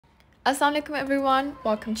Assalamualaikum everyone,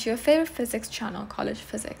 welcome to your favorite physics channel, College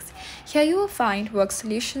Physics. Here you will find work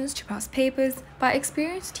solutions to past papers by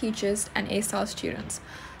experienced teachers and A-star students.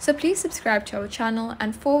 So please subscribe to our channel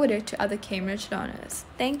and forward it to other Cambridge learners.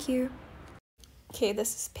 Thank you. Okay,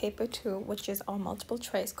 this is paper 2, which is our multiple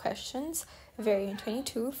choice questions, variant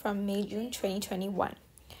 22 from May-June 2021.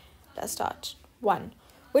 Let's start. 1.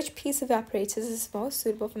 Which piece of apparatus is most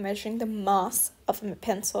suitable for measuring the mass of a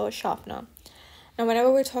pencil or sharpener? Now,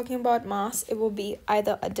 whenever we're talking about mass, it will be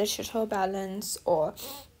either a digital balance or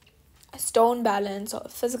a stone balance or a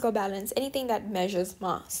physical balance, anything that measures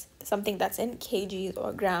mass, something that's in kgs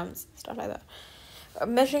or grams, stuff like that. A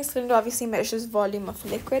measuring cylinder obviously measures volume of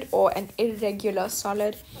liquid or an irregular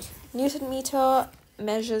solid. Newton meter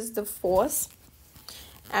measures the force,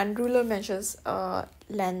 and ruler measures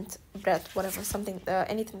length, breadth, whatever, something,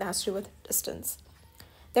 anything that has to do with distance.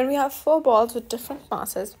 Then we have 4 balls with different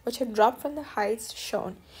masses which are dropped from the heights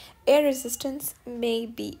shown. Air resistance may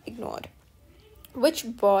be ignored. Which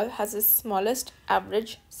ball has the smallest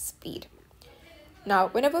average speed? Now,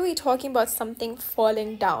 whenever we're talking about something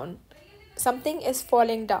falling down, something is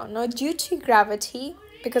falling down. Now, due to gravity,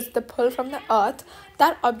 because of the pull from the earth,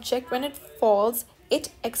 that object, when it falls,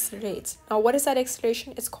 it accelerates. Now, what is that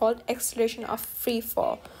acceleration? It's called acceleration of free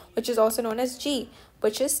fall, which is also known as g,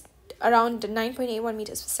 which is around 9.81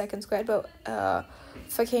 meters per second squared, but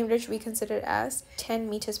for Cambridge we consider it as 10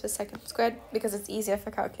 meters per second squared because it's easier for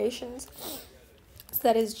calculations. So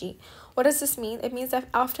that is g. What does this mean? It means that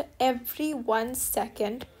after every 1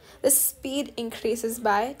 second the speed increases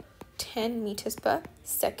by 10 meters per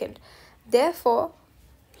second. Therefore,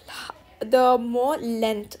 the more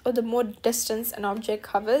length or the more distance an object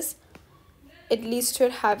covers, it leads to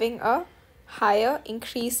it having a higher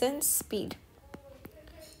increase in speed.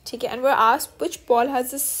 Okay, and we're asked which ball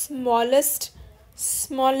has the smallest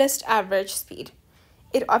average speed.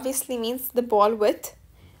 It obviously means the ball with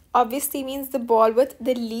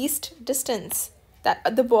the least distance,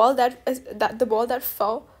 that the ball that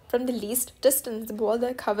fell from the least distance, the ball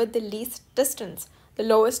that covered the least distance, the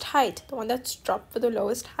lowest height, the one that's dropped for the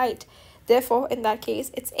lowest height. Therefore, in that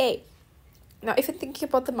case, it's A. Now, if you're thinking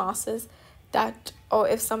about the masses, or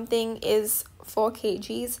if something is 4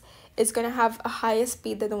 kgs, it's going to have a higher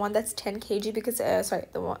speed than the one that's 10 kg because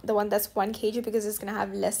the one that's 1 kg because it's going to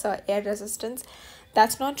have lesser air resistance.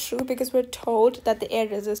 That's not true because we're told that the air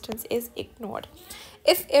resistance is ignored.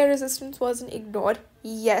 If air resistance wasn't ignored,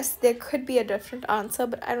 yes, there could be a different answer,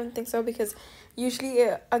 but I don't think so because usually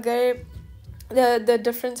the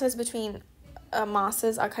differences between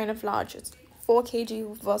masses are kind of large. It's 4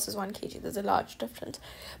 kg versus 1 kg. There's a large difference.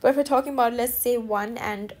 But if we're talking about, let's say, 1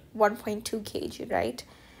 and 1.2 kg, right?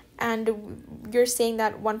 And you're saying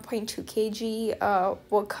that 1.2 kg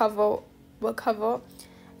will cover,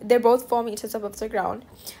 they're both 4 meters above the ground,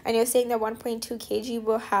 and you're saying that 1.2 kg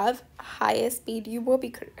will have higher speed. You will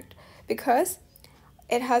be correct because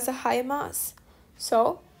it has a higher mass,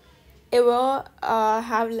 so it will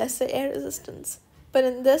have lesser air resistance. But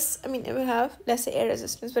in this, it will have lesser air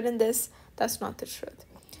resistance, but in this, that's not the truth.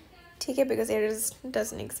 Okay, because air resistance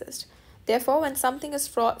doesn't exist. Therefore, when something is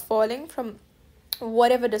falling from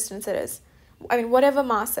whatever distance it is, whatever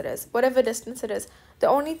mass it is, whatever distance it is, the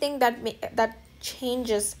only thing that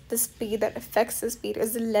changes the speed, that affects the speed,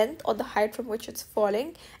 is the length or the height from which it's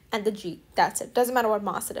falling and the g. That's it. Doesn't matter what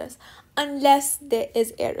mass it is, unless there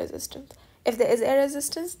is air resistance. If there is air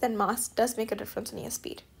resistance, then mass does make a difference in your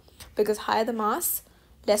speed, because higher the mass,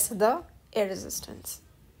 lesser the air resistance.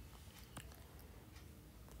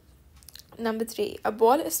 Number 3, a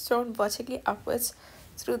ball is thrown vertically upwards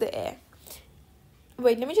through the air.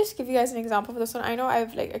 Wait, let me just give you guys an example for this one. I know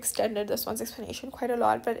I've extended this one's explanation quite a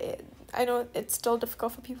lot, but I know it's still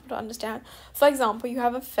difficult for people to understand. For example, you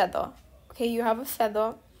have a feather. Okay, you have a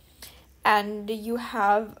feather, and you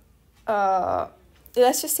have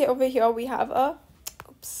let's just say over here we have a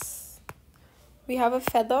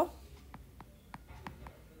feather,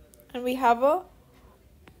 and we have a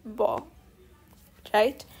ball,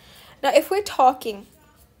 right? Now, if we're talking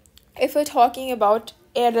about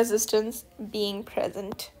air resistance being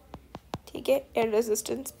present, okay, air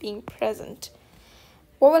resistance being present,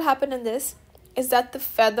 what will happen in this is that the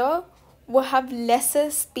feather will have lesser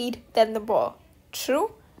speed than the ball.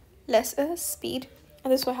 True, lesser speed,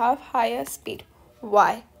 and this will have higher speed.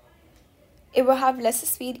 Why? It will have lesser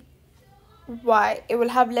speed. Why? It will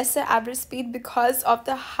have lesser average speed because of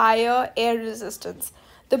the higher air resistance.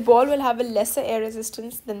 The ball will have a lesser air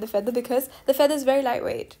resistance than the feather because the feather is very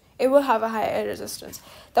lightweight. It will have a higher air resistance.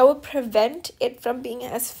 That will prevent it from being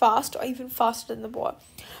as fast or even faster than the ball.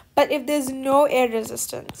 But if there's no air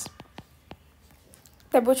resistance,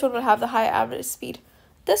 then which one will have the higher average speed?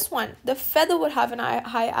 This one, the feather would have a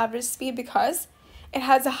high average speed because it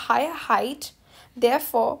has a higher height.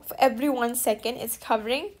 Therefore, for every 1 second, it's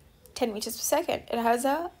covering 10 meters per second. It has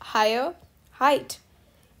a higher height.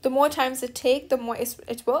 The more times it takes, the more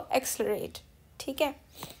it will accelerate. Okay.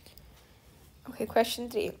 Okay, question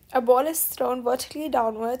 3. A ball is thrown vertically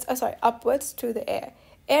upwards through the air.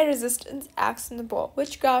 Air resistance acts on the ball.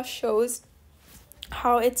 Which graph shows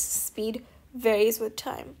how its speed varies with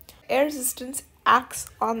time? Air resistance acts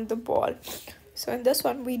on the ball. So in this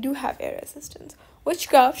one, we do have air resistance. Which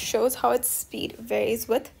graph shows how its speed varies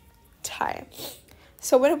with time?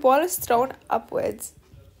 So when a ball is thrown upwards,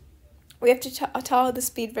 we have to tell how the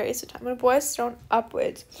speed varies with time. When a ball is thrown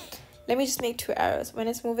upwards, let me just make 2 arrows. When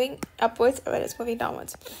it's moving upwards and when it's moving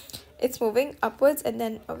downwards. It's moving upwards and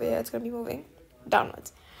then over here it's going to be moving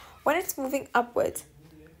downwards. When it's moving upwards,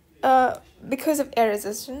 because of air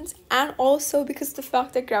resistance and also because of the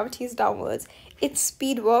fact that gravity is downwards, its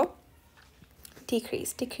speed will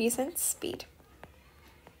decrease in speed.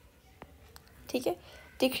 Okay?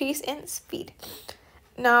 Decrease in speed.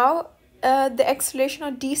 Now, the acceleration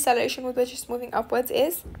or deceleration with which it's moving upwards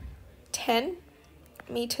is 10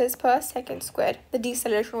 meters per second squared. The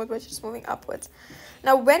deceleration with which it's moving upwards.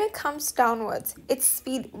 Now, when it comes downwards, its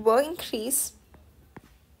speed will increase.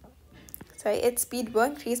 Its speed will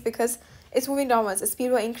increase because it's moving downwards. Its speed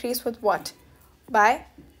will increase with what? By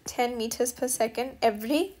 10 meters per second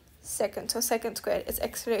every second. So second squared is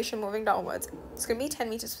acceleration moving downwards. It's going to be 10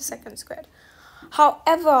 meters per second squared.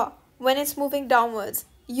 However, when it's moving downwards,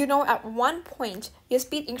 at one point, your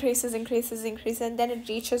speed increases, and then it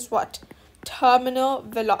reaches what? Terminal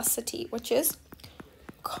velocity, which is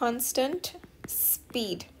constant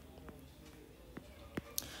speed.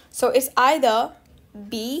 So it's either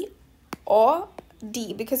B or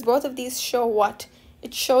D, because both of these show what?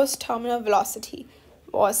 It shows terminal velocity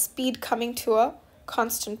or speed coming to a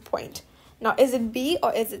constant point. Now, is it B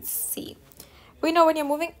or is it C? We know when you're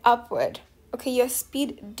moving upward, okay, your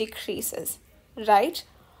speed decreases, right?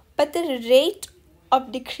 But the rate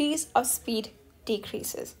of decrease of speed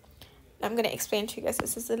decreases. I'm going to explain to you guys.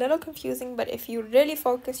 This is a little confusing, but if you really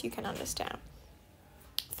focus, you can understand.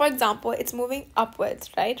 For example, it's moving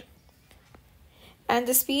upwards, right? And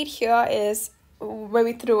the speed here is where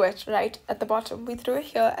we threw it, right? At the bottom. We threw it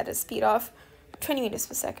here at a speed of 20 meters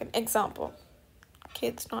per second. Example. Okay,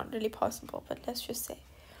 it's not really possible, but let's just say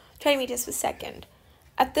 20 meters per second.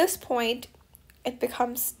 At this point, it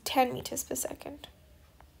becomes 10 meters per second.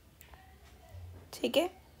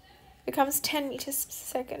 Okay? Becomes 10 meters per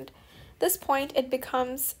second. This point, it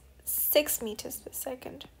becomes 6 meters per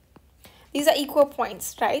second. These are equal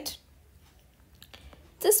points, right?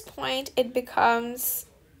 This point, it becomes,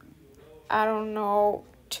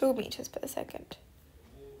 2 meters per second.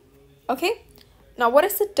 Okay? Now, what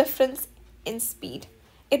is the difference in speed?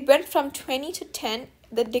 It went from 20 to 10.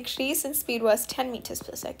 The decrease in speed was 10 meters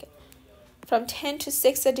per second. From 10 to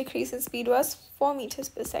 6, the decrease in speed was 4 meters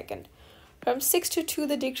per second. From 6 to 2,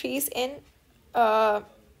 the decrease in,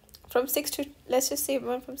 let's just say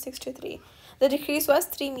one from 6 to 3. The decrease was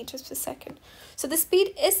 3 meters per second. So the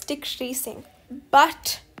speed is decreasing.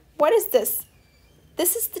 But what is this?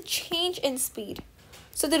 This is the change in speed.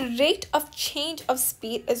 So the rate of change of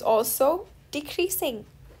speed is also decreasing.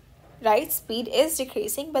 Right? Speed is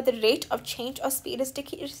decreasing, but the rate of change of speed is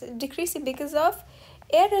decreasing because of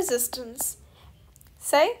air resistance.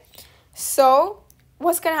 So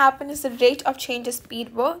what's going to happen is the rate of change of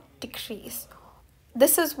speed will decrease.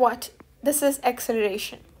 This is what? This is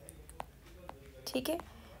acceleration. Okay?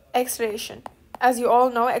 Acceleration. As you all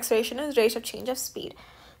know, acceleration is rate of change of speed.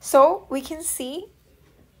 So we can see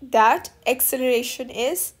that acceleration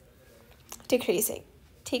is decreasing.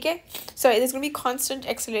 Okay? So there's going to be constant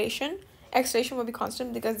acceleration. Acceleration will be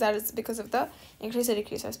constant because that is because of the increase or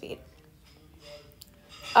decrease of speed.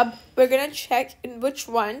 We're going to check in which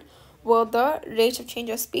one will the rate of change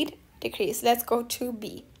of speed decrease. Let's go to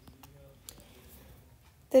B.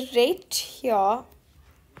 The rate here,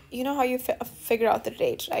 you know how you figure out the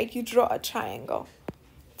rate, right? You draw a triangle.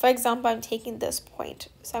 For example, I'm taking this point.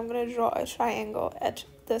 So I'm going to draw a triangle at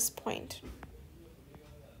this point.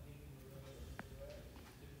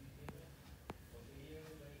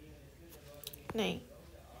 No.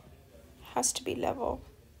 Has to be level.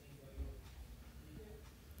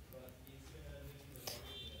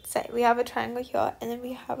 So we have a triangle here and then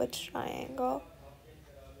we have a triangle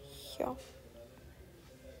here.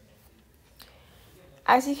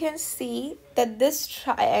 As you can see that this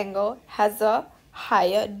triangle has a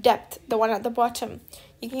higher depth, the one at the bottom.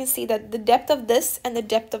 You can see that the depth of this and the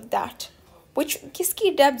depth of that. Which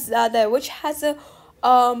kiski depths are there? Which has a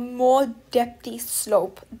more depthy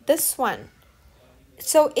slope? This one.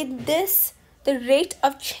 So in this, the rate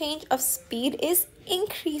of change of speed is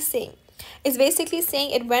increasing. It's basically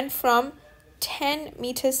saying it went from 10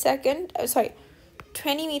 meters second,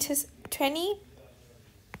 20 meters, 20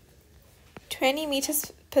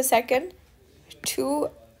 meters per second to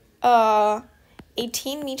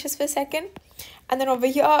 18 meters per second. And then over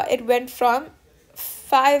here, it went from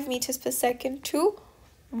 5 meters per second to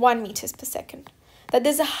 1 meters per second. That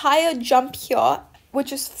there's a higher jump here,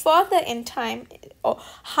 which is further in time, or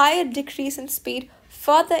higher decrease in speed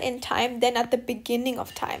further in time than at the beginning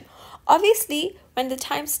of time. Obviously, when the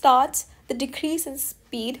time starts, the decrease in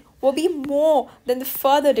speed will be more than the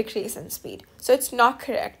further decrease in speed. So it's not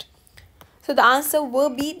correct. So the answer will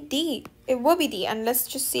be D. It will be D. And let's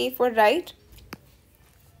just see if we're right.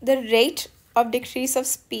 The rate of decrease of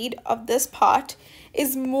speed of this part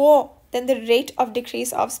is more than the rate of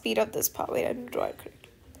decrease of speed of this part. Wait, I didn't draw it correctly.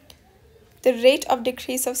 The rate of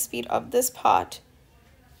decrease of speed of this part,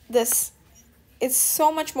 this is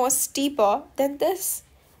so much more steeper than this.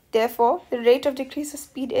 Therefore, the rate of decrease of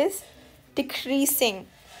speed is decreasing.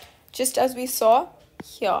 Just as we saw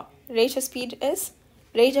here, rate of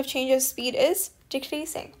change of speed is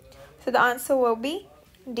decreasing. So the answer will be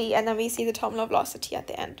D, and then we see the terminal velocity at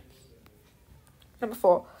the end. Number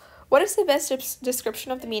 4. What is the best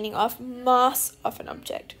description of the meaning of mass of an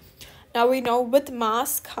object? Now we know with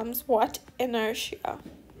mass comes what? Inertia.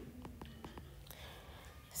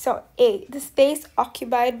 So A, the space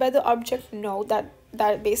occupied by the object. No, that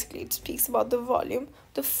basically it speaks about the volume.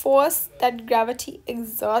 The force that gravity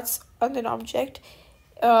exerts on an object.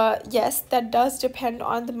 Yes, that does depend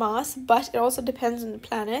on the mass, but it also depends on the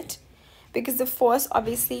planet, because the force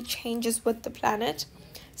obviously changes with the planet.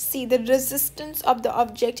 C, the resistance of the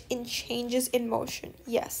object in changes in motion.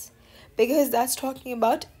 Yes, because that's talking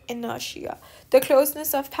about inertia. The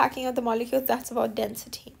closeness of packing of the molecules, that's about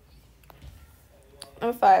density.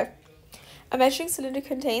 Number 5. A measuring cylinder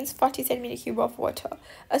contains 40 centimeter cube of water.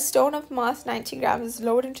 A stone of mass 90 grams is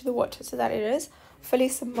lowered into the water so that it is fully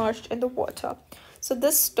submerged in the water. So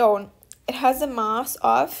this stone, it has a mass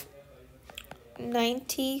of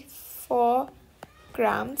 94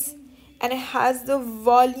 grams, and it has the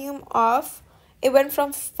volume of, it went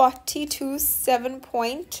from 40 to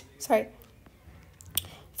 76.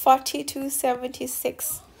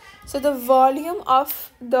 So the volume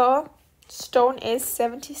of the stone is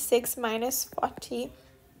 76 minus 40,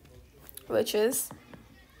 which is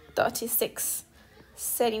 36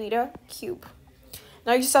 centimeter cube.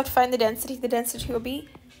 Now you just have to find the density. The density will be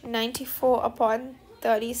 94 upon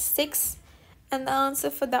 36, and the answer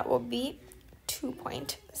for that will be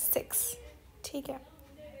 2.6. Take care.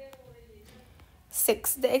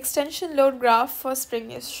 6. The extension load graph for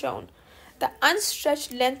spring is shown. The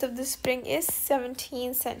unstretched length of the spring is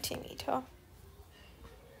 17 centimeter.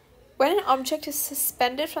 When an object is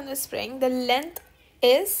suspended from the spring, the length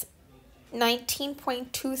is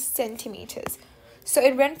 19.2 centimeters. So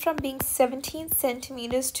it went from being 17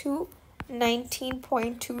 centimeters to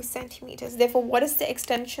 19.2 centimeters. Therefore, what is the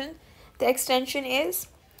extension? The extension is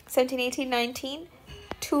 17, 18, 19,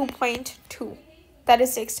 2.2. That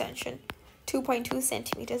is the extension. 2.2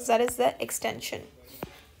 centimeters. That is the extension.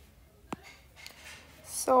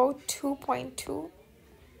 So 2.2.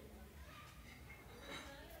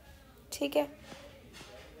 Take it.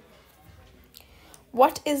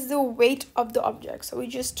 What is the weight of the object? So we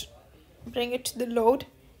just bring it to the load,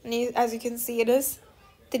 and as you can see, it is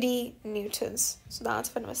 3 newtons. So the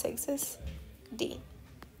answer for number 6 is D.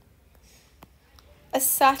 A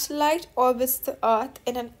satellite orbits the Earth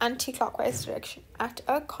in an anti-clockwise direction at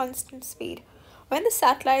a constant speed. When the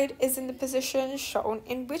satellite is in the position shown,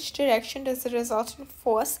 in which direction does the resultant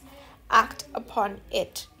force act upon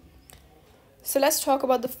it? So let's talk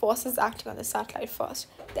about the forces acting on the satellite first.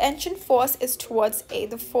 The engine force is towards A.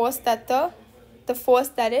 The force that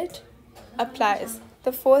it applies.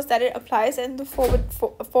 The force that it applies in the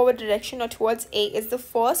forward direction or towards A is the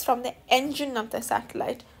force from the engine of the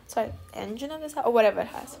satellite. Or whatever it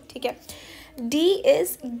has. Okay. D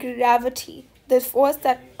is gravity. The force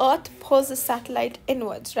that Earth pulls the satellite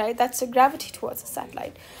inwards, right? That's the gravity towards the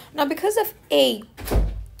satellite. Now, because of A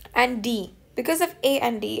and D,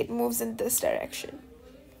 it moves in this direction.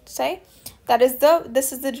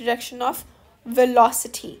 This is the direction of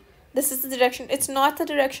velocity. This is the direction. It's not the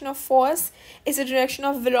direction of force. It's the direction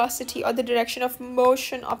of velocity, or the direction of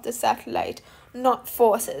motion of the satellite, not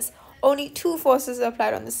forces. Only 2 forces are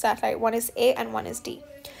applied on the satellite. One is A and one is D.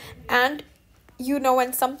 And you know,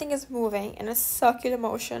 when something is moving in a circular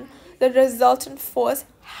motion, the resultant force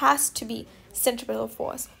has to be centripetal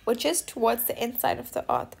force, which is towards the inside of the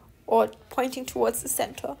Earth, or pointing towards the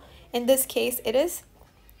center. In this case, it is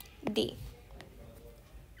D.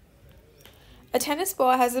 A tennis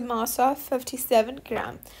ball has a mass of 57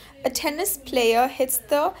 grams. A tennis player hits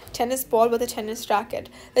the tennis ball with a tennis racket.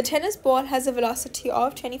 The tennis ball has a velocity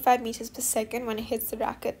of 25 meters per second when it hits the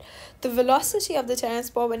racket. The velocity of the tennis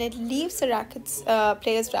ball when it leaves the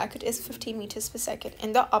player's racket is 15 meters per second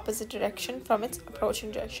in the opposite direction from its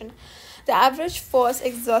approaching direction. The average force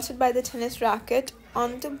exerted by the tennis racket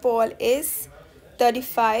on the ball is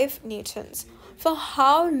 35 newtons. For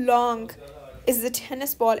how long is the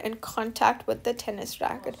tennis ball in contact with the tennis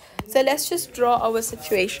racket? So let's just draw our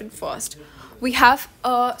situation first. We have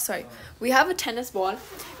a tennis ball.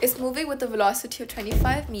 It's moving with a velocity of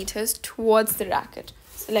 25 meters towards the racket.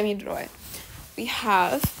 So let me draw it. We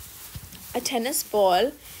have a tennis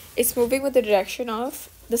ball. It's moving with the direction of,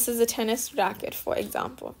 this is a tennis racket, for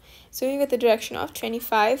example. It's moving with the direction of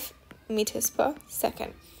 25 meters per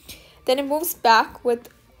second. Then it moves back with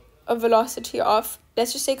a velocity of,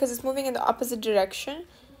 let's just say, because it's moving in the opposite direction,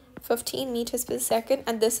 15 meters per second,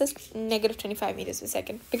 and this is negative 25 meters per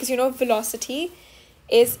second, because velocity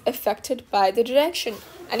is affected by the direction.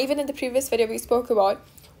 And even in the previous video we spoke about,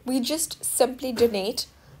 we just simply denote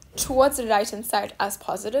towards the right hand side as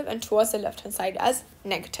positive and towards the left hand side as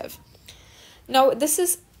negative. Now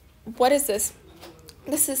what is this?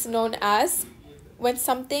 This is known as when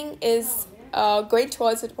something is going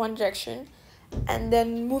towards one direction and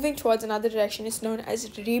then moving towards another direction is known as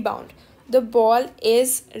rebound. The ball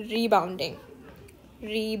is rebounding.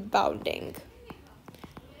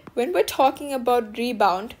 When we're talking about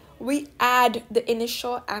rebound, we add the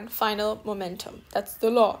initial and final momentum. That's the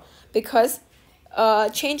law, because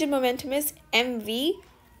change in momentum is mv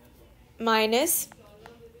minus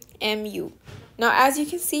mu. Now as you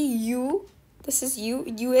can see, this is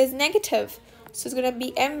u is negative, so it's going to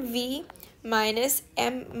be mv minus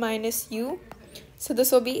m minus u. So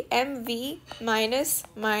this will be mv minus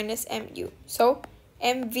mu. So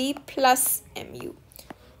mv plus mu.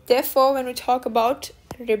 Therefore, when we talk about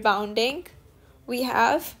rebounding, we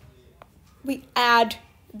add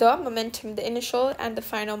the momentum, the initial and the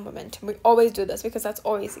final momentum. We always do this because that's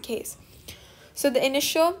always the case. So the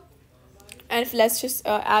initial, and let's just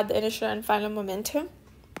add the initial and final momentum.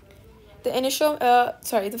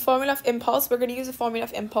 The formula of impulse, we're going to use the formula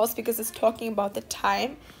of impulse because it's talking about the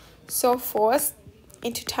time. So force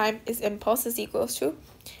into time is impulse is equals to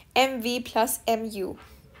mv plus mu.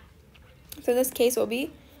 So this case will be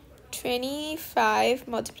 25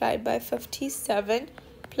 multiplied by 57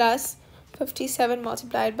 plus 57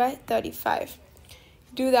 multiplied by 35.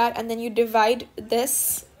 Do that and then you divide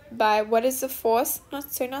this by what is the force? Not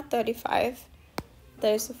 35.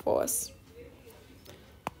 There's the force.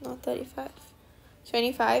 Not 35.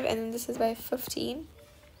 25, and then this is by 15.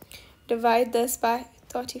 Divide this by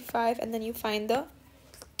 35 and then you find the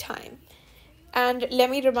time. And let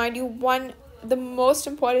me remind you, the most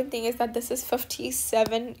important thing is that this is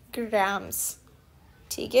 57 grams.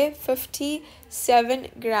 Okay, 57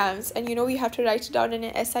 grams, and we have to write it down in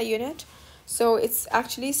an SI unit. So it's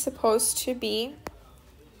actually supposed to be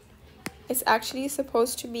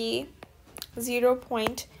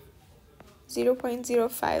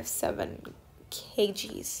 0.057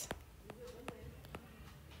 kgs.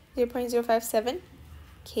 0.057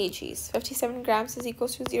 kgs. 57 grams is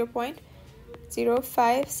equals to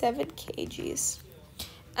 0.057 kgs.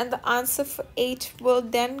 And the answer for 8 will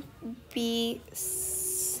then be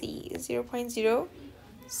C,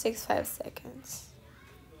 0.065 seconds.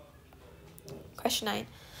 Question 9.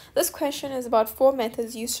 This question is about 4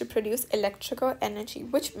 methods used to produce electrical energy.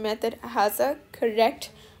 Which method has a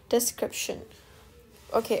correct description?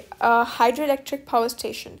 Okay, a hydroelectric power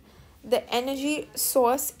station. The energy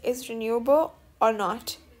source is renewable or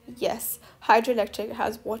not? Yes. Hydroelectric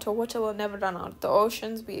has water. Water will never run out. The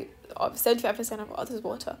oceans, 75% of Earth is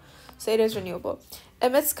water. So it is renewable.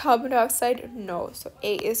 Emits carbon dioxide? No. So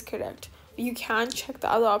A is correct. You can check the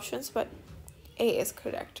other options, but A is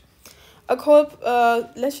correct. A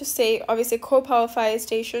let's just say, obviously, coal-fired power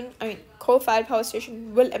station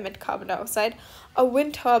will emit carbon dioxide. A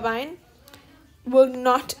wind turbine will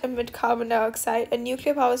not emit carbon dioxide. A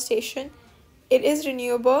nuclear power station, it is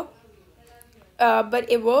renewable, but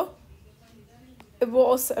it will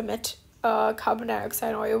also emit carbon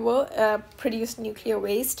dioxide, or it will produce nuclear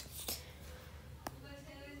waste.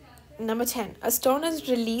 Number 10. A stone is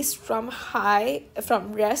released from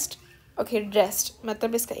rest. Okay, rest.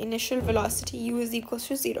 Matlab iska initial velocity u is equals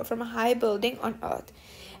to 0 from a high building on Earth.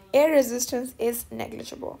 Air resistance is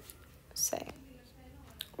negligible. Say,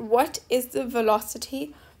 what is the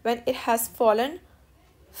velocity when it has fallen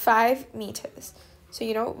 5 meters? So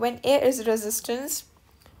when air is resistance,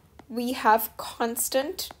 we have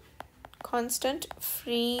constant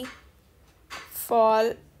free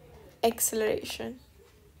fall acceleration,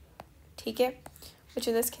 ठीक है, which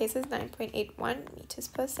in this case is 9.81 meters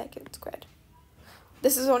per second squared.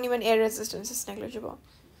 This is only when air resistance is negligible.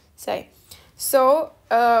 So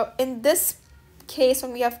in this case,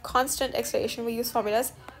 when we have constant acceleration, we use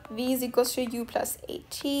formulas. V is equals to U plus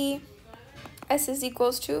AT. S is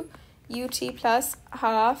equals to UT plus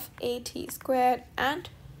half AT squared. And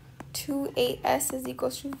 2AS is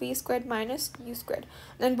equals to V squared minus U squared.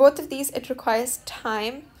 And in both of these, it requires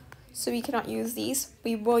time, so we cannot use these.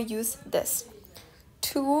 We will use this.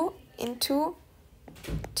 2 into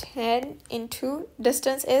 10 into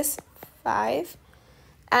distance is 5.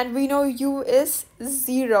 And we know U is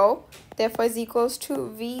 0, therefore is equals to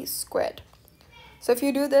V squared. So if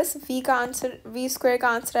you do this, V square का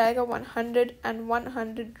answer आएगा 100, and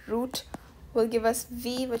 100 root will give us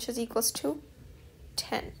V, which is equals to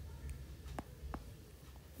 10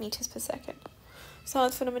 meters per second. So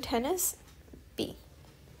answer number 10 is B.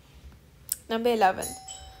 Number 11.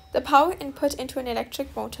 The power input into an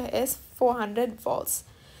electric motor is 400 volts.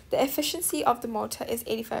 The efficiency of the motor is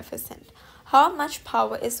 85%. How much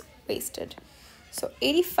power is wasted? So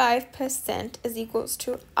 85% is equals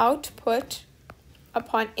to output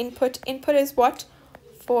upon input. Input is what?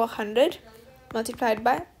 400 multiplied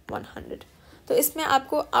by 100. तो इसमें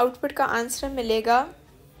आपको output का answer मिलेगा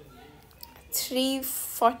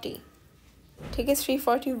 340. ठीक है,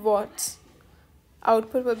 340 watts.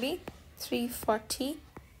 Output will be 340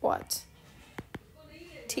 watts.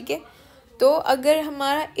 ठीक है, तो अगर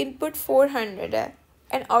हमारा इनपुट 400 है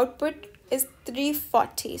and output is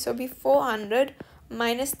 340, so be 400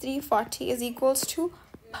 minus 340 is equals to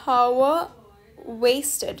power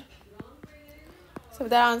wasted. So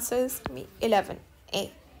that answer is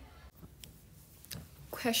 11A.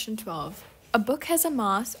 Question 12. A book has a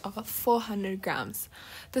mass of 400 grams.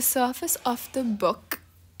 The surface of the book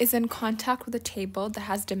is in contact with a table that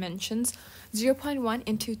has dimensions 0.1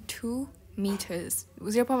 into 2 meters.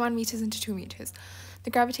 0.1 meters into 2 meters. The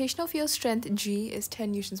gravitational field strength G is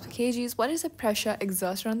 10 newtons per kg. What is the pressure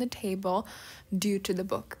exerted on the table due to the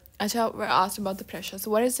book? Acha, we're asked about the pressure. So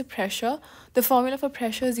what is the pressure? The formula for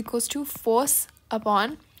pressure is equals to force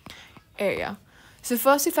upon area. So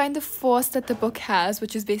first we find the force that the book has,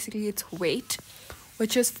 which is basically its weight,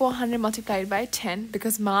 which is 400 multiplied by 10,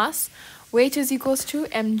 because mass, weight is equals to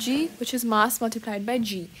mg, which is mass multiplied by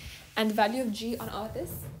g. And the value of g on earth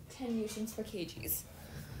is 10 newtons per kgs.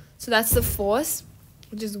 So that's the force,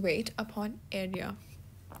 which is weight upon area.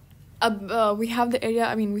 We have the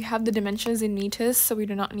area, we have the dimensions in meters, so we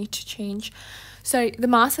do not need to change. Sorry, the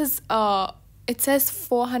mass is, it says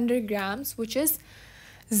 400 grams, which is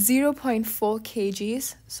 0.4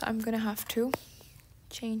 kgs. So I'm going to have to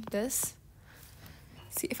change this.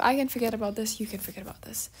 See, if I can forget about this, you can forget about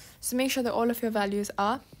this. So make sure that all of your values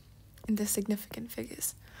are in the significant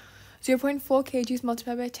figures. 0.4 kgs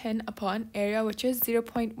multiplied by 10 upon area, which is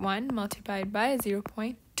 0.1 multiplied by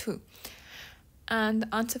 0.2. And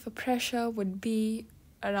the answer for pressure would be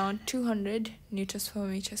around 200 newtons per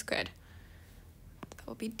meter squared. That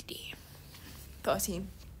will be D. 13.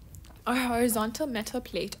 A horizontal metal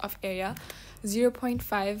plate of area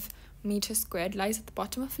 0.5 meters squared lies at the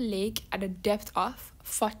bottom of a lake at a depth of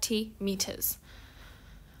 40 meters.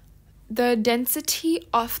 The density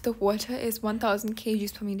of the water is 1000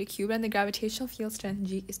 kgs per meter cubed, and the gravitational field strength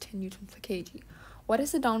G is 10 newtons per kg. What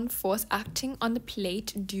is the downward force acting on the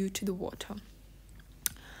plate due to the water?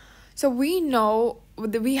 So we know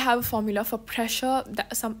that we have a formula for pressure,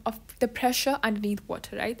 that sum of the pressure underneath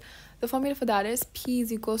water, right? The formula for that is P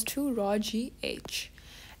is equals to rho GH.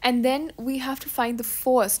 And then we have to find the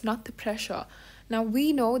force, not the pressure. Now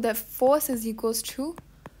we know that force is equals to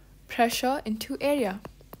pressure into area,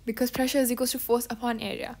 because pressure is equals to force upon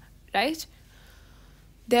area, right?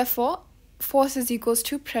 Therefore, force is equals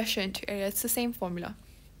to pressure into area. It's the same formula.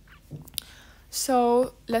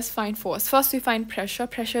 So let's find force. First we find pressure.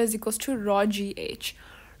 Pressure is equals to rho GH.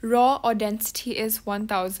 Rho or density is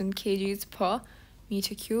 1000 kgs per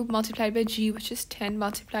meter cube multiplied by G, which is 10,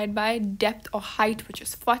 multiplied by depth or height, which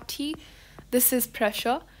is 40. This is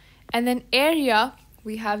pressure. And then area,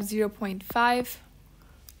 we have 0.5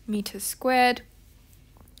 meters squared.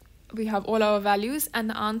 We have all our values, and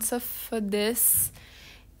the answer for this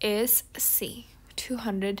is C,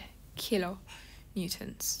 200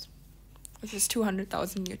 kilonewtons, which is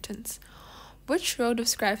 200,000 newtons. Which row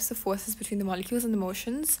describes the forces between the molecules and the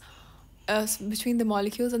motions, between the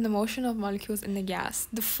molecules and the motion of molecules in the gas?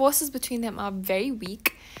 The forces between them are very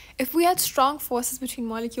weak. If we had strong forces between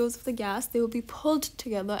molecules of the gas, they would be pulled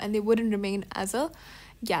together and they wouldn't remain as a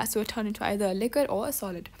gas. They would turn into either a liquid or a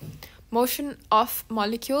solid. Motion of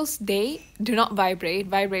molecules, they do not vibrate.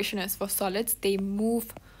 Vibration is for solids. They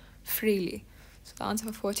move freely. So the answer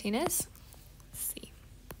for 14 is C.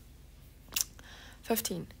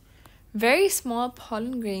 15. Very small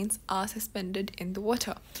pollen grains are suspended in the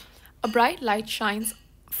water. A bright light shines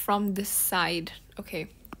from this side. Okay.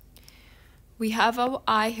 We have our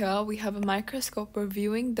eye here. We have a microscope. We're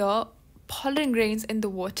viewing the pollen grains in the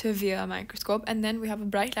water via a microscope. And then we have a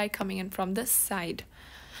bright light coming in from the side.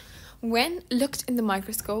 When looked in the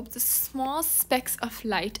microscope, the small specks of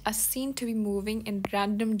light are seen to be moving in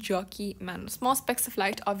random jerky manner. Small specks of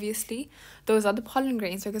light, obviously, those are the pollen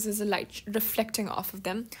grains because there's a light reflecting off of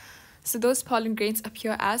them. So those pollen grains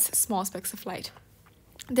appear as small specks of light.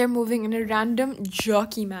 They're moving in a random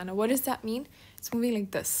jerky manner. What does that mean? It's moving like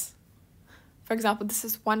this. For example, this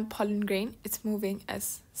is one pollen grain. It's moving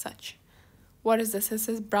as such. What is this? This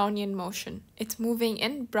is Brownian motion. It's moving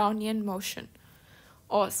in Brownian motion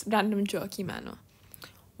or random jerky manner.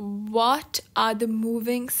 What are the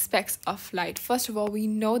moving specks of light? First of all, we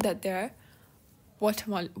know that they're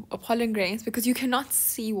pollen grains because you cannot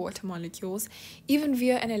see water molecules. Even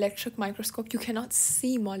via an electric microscope, you cannot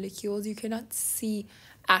see molecules. You cannot see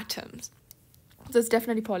atoms. So it's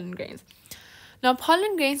definitely pollen grains. Now,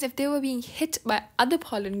 pollen grains, if they were being hit by other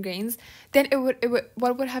pollen grains, then it would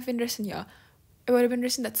what would have been written here? It would have been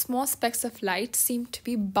written that small specks of light seem to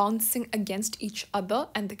be bouncing against each other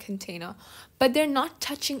and the container, but they're not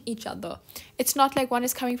touching each other. It's not like one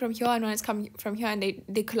is coming from here and one is coming from here and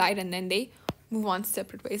they collide and then they move on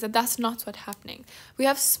separate ways. That's not what's happening. We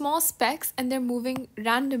have small specks and they're moving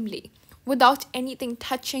randomly without anything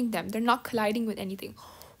touching them. They're not colliding with anything.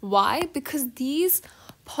 Why? Because these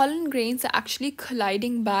pollen grains are actually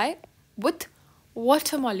colliding with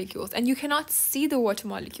water molecules and you cannot see the water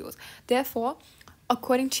molecules. Therefore,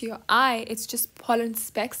 according to your eye, it's just pollen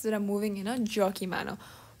specks that are moving in a jerky manner.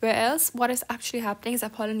 Whereas what is actually happening is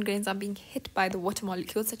that pollen grains are being hit by the water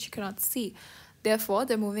molecules that you cannot see. Therefore,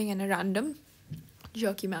 they're moving in a random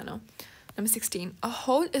jerky manner. Number 16. A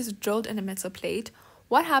hole is drilled in a metal plate.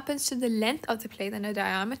 What happens to the length of the plate and the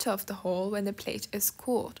diameter of the hole when the plate is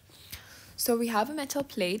cooled? So we have a metal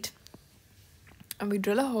plate and we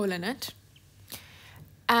drill a hole in it.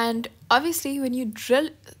 And obviously when you drill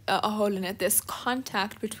a hole in it, there's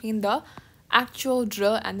contact between the actual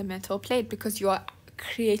drill and the metal plate because you are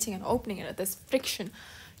creating an opening in it. There's friction.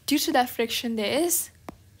 Due to that friction, there is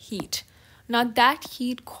heat. Now that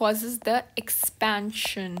heat causes the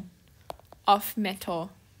expansion of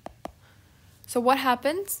metal. So what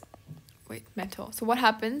happens? So what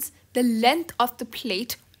happens? The length of the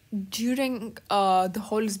plate during the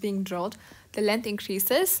hole is being drilled, the length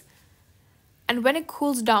increases. And when it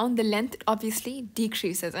cools down, the length obviously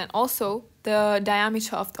decreases. And also the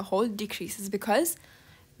diameter of the hole decreases because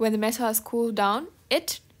when the metal has cooled down,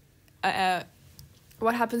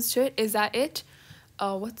 what happens to it is that it,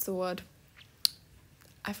 what's the word?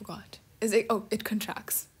 I forgot. It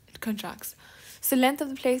contracts. It contracts. So length of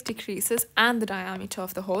the plate decreases and the diameter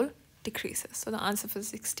of the hole decreases. So the answer for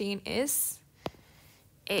 16 is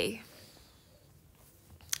A.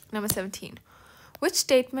 Number 17. Which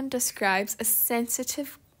statement describes a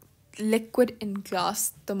sensitive liquid in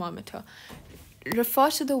glass thermometer?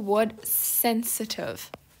 Refer to the word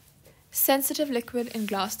sensitive. Sensitive liquid in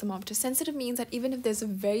glass thermometer. Sensitive means that even if there's a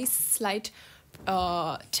very slight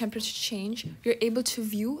temperature change, you're able to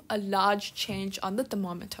view a large change on the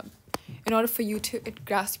thermometer in order for you to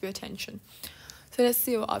grasp your attention. So let's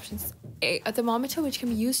see our options. A thermometer which can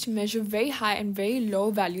be used to measure very high and very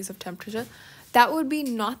low values of temperature. That would be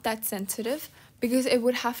not that sensitive because it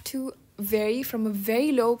would have to vary from a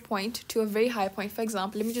very low point to a very high point. For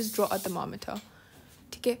example, let me just draw a thermometer.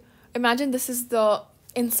 Okay, imagine this is the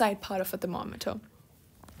inside part of a thermometer.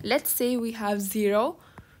 Let's say we have 0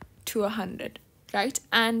 to 100, right?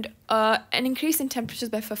 And an increase in temperatures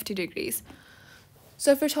by 50 degrees.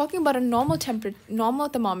 So if we're talking about a normal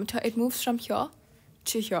thermometer, it moves from here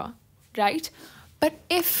to here, right? But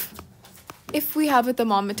if we have a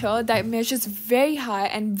thermometer that measures very high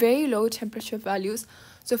and very low temperature values,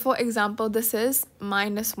 so for example, this is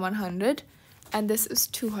minus 100 and this is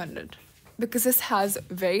 200 because this has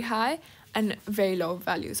very high and very low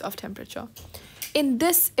values of temperature. In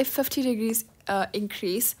this, if 50 degrees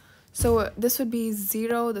increase, so this would be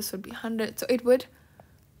 0, this would be 100, so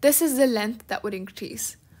this is the length that would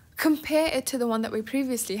increase. Compare it to the one that we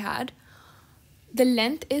previously had. The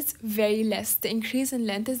length is very less. The increase in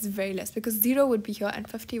length is very less because 0 would be here and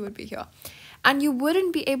 50 would be here. And you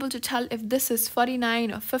wouldn't be able to tell if this is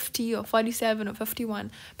 49 or 50 or 47 or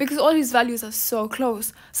 51 because all these values are so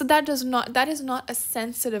close. So that is not a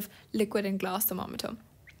sensitive liquid in glass thermometer.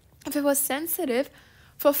 If it was sensitive,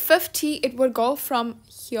 for 50, it would go from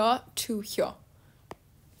here to here.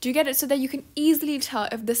 Do you get it? So that you can easily tell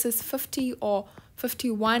if this is 50 or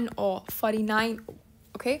 51 or 49,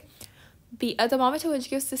 okay? B, a thermometer which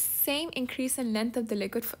gives the same increase in length of the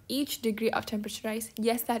liquid for each degree of temperature rise.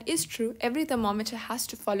 Yes, that is true. Every thermometer has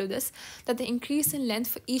to follow this, that the increase in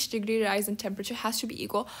length for each degree rise in temperature has to be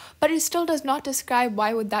equal, but it still does not describe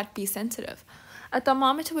why would that be sensitive. A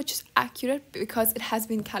thermometer which is accurate because it has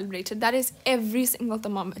been calibrated, that is every single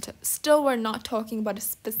thermometer. Still, we're not talking about a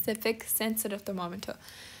specific sensitive thermometer.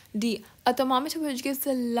 D, a thermometer which gives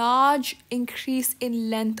a large increase in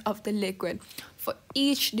length of the liquid for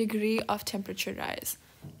each degree of temperature rise.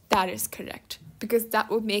 That is correct, because that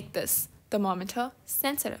would make this thermometer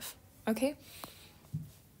sensitive. Okay.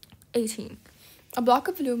 18. A block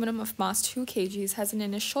of aluminum of mass 2 kg has an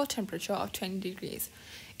initial temperature of 20 degrees.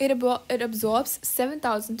 It absorbs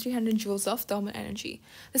 7,300 joules of thermal energy.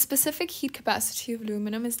 The specific heat capacity of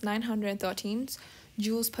aluminum is 913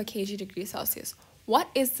 joules per kg degree Celsius. What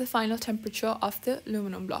is the final temperature of the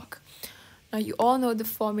aluminum block? Now, you all know the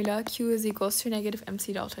formula. Q is equals to negative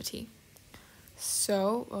mc delta T.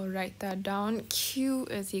 So, we'll write that down. Q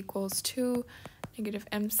is equals to negative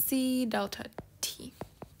mc delta T.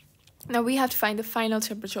 Now, we have to find the final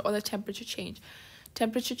temperature or the temperature change.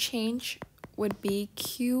 Temperature change would be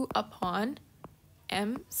Q upon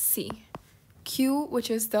mc. Q,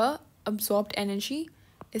 which is the absorbed energy,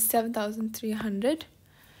 is 7,300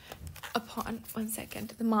 upon,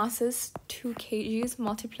 the mass is 2 kgs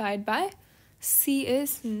multiplied by C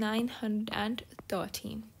is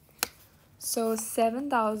 913. So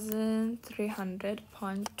 7,300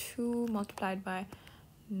 upon 2 multiplied by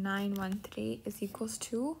 913 is equals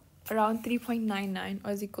to around 3.99,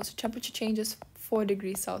 or is equals to temperature change is 4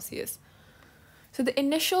 degrees Celsius. So the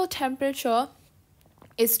initial temperature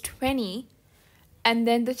is 20, and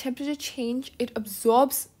then the temperature change, it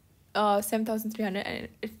absorbs 7,300 and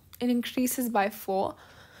it increases by 4.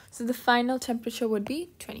 So the final temperature would be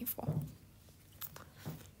 24.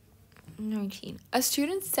 19. A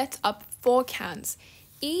student sets up 4 cans.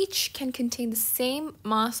 Each can contain the same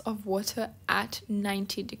mass of water at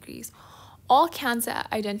 90 degrees. All cans are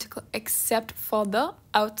identical except for the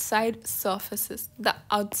outside surfaces.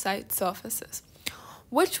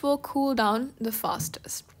 Which will cool down the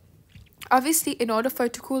fastest? Obviously, in order for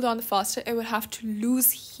it to cool down the faster, it would have to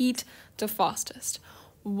lose heat the fastest.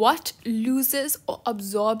 What loses or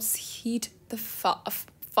absorbs heat the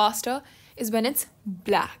faster is when it's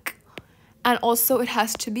black. And also it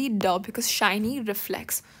has to be dull because shiny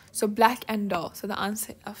reflects. So black and dull. So the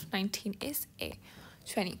answer of 19 is A.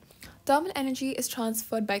 20. Thermal energy is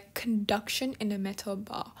transferred by conduction in a metal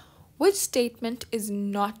bar. Which statement is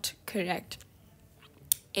not correct?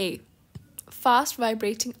 A. Fast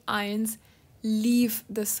vibrating ions leave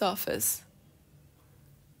the surface.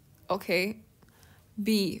 Okay.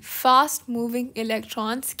 B. Fast moving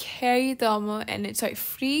electrons carry thermal energy.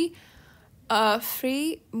 Free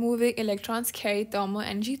moving electrons carry thermal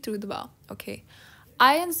energy through the bar. Okay.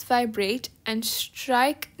 Ions vibrate and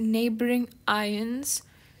strike neighboring ions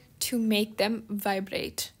to make them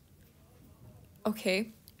vibrate.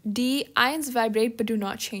 Okay. D. Ions vibrate but do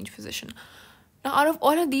not change position. Now, out of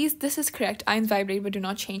all of these, this is correct. Ions vibrate but do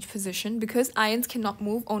not change position because ions cannot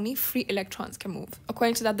move. Only free electrons can move.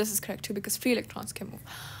 According to that, this is correct too because free electrons can move.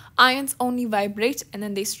 Ions only vibrate and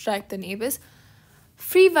then they strike the neighbors.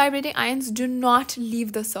 Free vibrating ions do not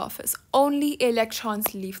leave the surface. Only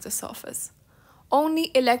electrons leave the surface. Only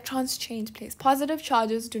electrons change place. Positive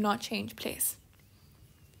charges do not change place.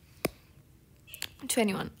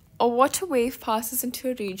 21. A water wave passes into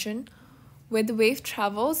a region where the wave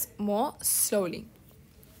travels more slowly.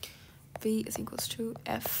 V is equals to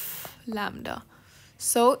F lambda.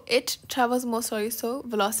 So it travels more slowly, so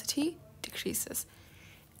velocity decreases.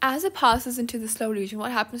 As it passes into the slow region,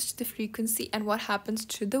 what happens to the frequency and what happens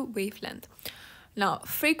to the wavelength? Now,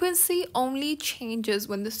 frequency only changes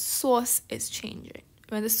when the source is changing.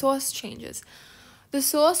 When the source changes. The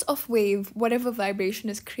source of wave, whatever vibration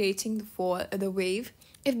is creating for the wave,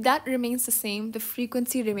 if that remains the same, the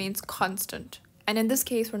frequency remains constant. And in this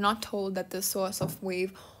case, we're not told that the source of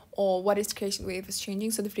wave or what is creating the wave is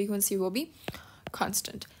changing, so the frequency will be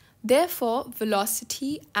constant. Therefore,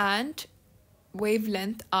 velocity and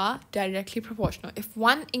wavelength are directly proportional. If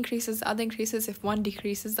one increases, the other increases. If one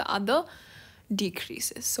decreases, the other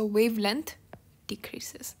decreases. So wavelength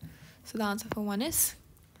decreases. So the answer for 1 is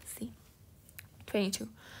C. 22.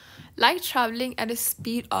 Light traveling at a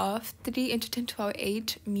speed of 3 ×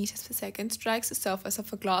 10⁸ meters per second strikes the surface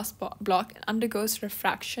of a glass block and undergoes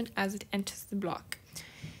refraction as it enters the block.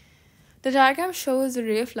 The diagram shows a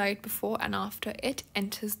ray of light before and after it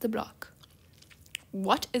enters the block.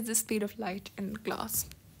 What is the speed of light in glass?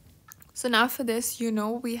 So now for this,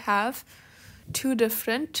 we have two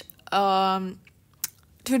different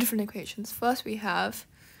equations. First we have,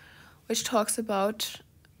 which talks about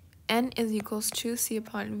n is equals to c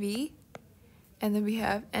upon v, and then we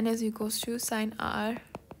have n is equals to sine r,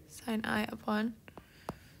 sine I upon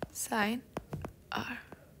sine r.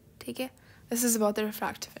 Take it? This is about the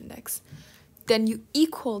refractive index. Then you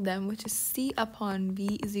equal them, which is c upon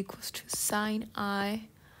v is equals to sine I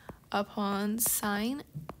upon sine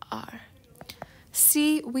r.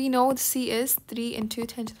 C, we know C is 3 into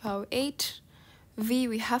 10 to the power 8. V,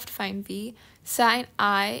 we have to find V. Sine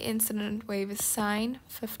I, incident wave, is sine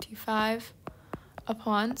 55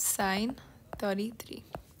 upon sine 33.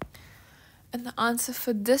 And the answer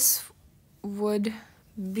for this would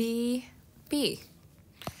be B.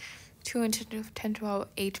 2 into 10 to the power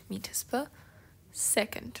 8 meters per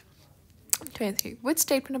second. 23. Which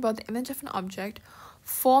statement about the image of an object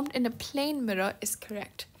formed in a plane mirror is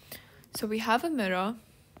correct? So we have a mirror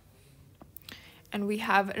and we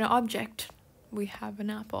have an object. We have an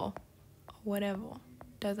apple or whatever,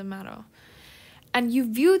 doesn't matter. And you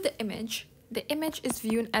view the image. The image is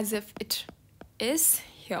viewed as if it is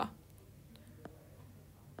here.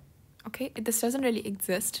 Okay, this doesn't really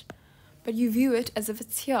exist, but you view it as if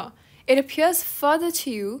it's here. It appears further to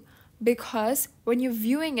you because when you're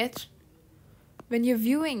viewing it,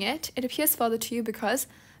 it appears further to you because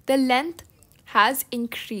the length has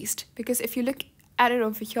increased. Because if you look at it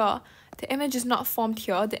over here, the image is not formed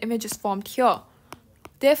here, the image is formed here.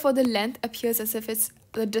 Therefore, the length appears as if it's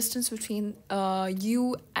the distance between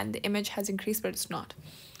you and the image has increased, but it's not.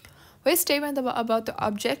 Which statement about the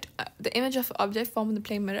object, the image of the object formed in the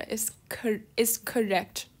plane mirror is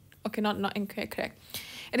correct? Okay, not incorrect, correct.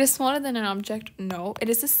 It is smaller than an object? No. It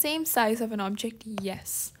is the same size of an object?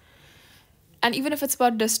 Yes. And even if it's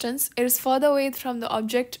about distance, it is further away from the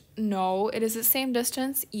object? No. It is the same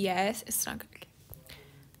distance? Yes. It's not good.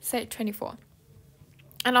 Say 24.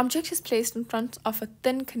 An object is placed in front of a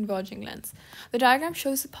thin converging lens. The diagram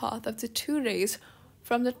shows the path of the two rays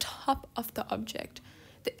from the top of the object.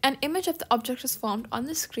 An image of the object is formed on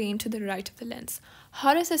the screen to the right of the lens.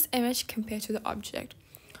 How does this image compare to the object?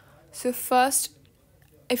 So first,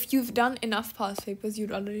 if you've done enough past papers,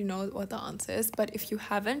 you'd already know what the answer is. But if you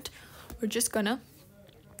haven't,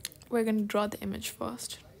 we're gonna draw the image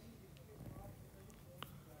first.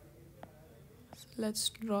 So let's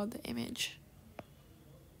draw the image.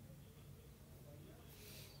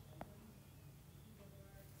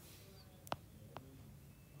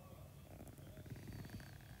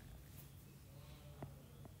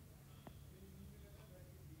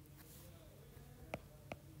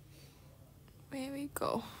 There we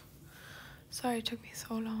go. Sorry it took me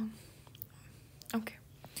so long. Okay.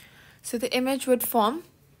 So the image would form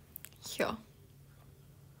here.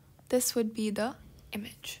 This would be the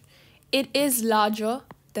image. It is larger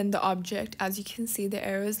than the object. As you can see, the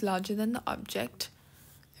arrow is larger than the object.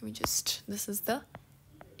 This is the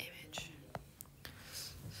image.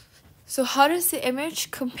 So how does the image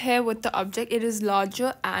compare with the object? It is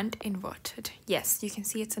larger and inverted. Yes, you can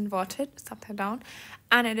see it's inverted, it's upside down,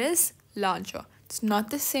 and it is larger. It's not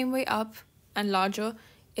the same way up and larger.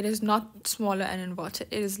 It is not smaller and inverted.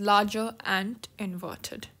 It is larger and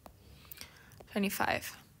inverted.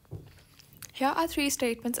 25. Here are three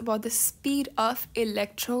statements about the speed of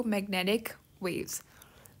electromagnetic waves.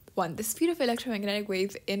 1. The speed of electromagnetic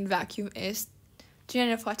wave in vacuum is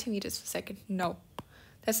 340 meters per second. No.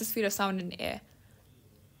 That's the speed of sound in air.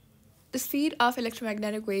 The speed of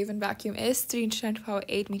electromagnetic wave in vacuum is 3 × 10 to the power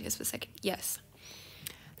 8 meters per second. Yes.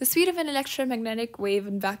 The speed of an electromagnetic wave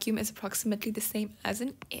in vacuum is approximately the same as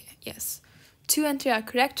in air. Yes. 2 and 3 are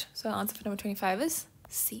correct, so the answer for number 25 is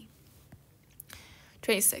C.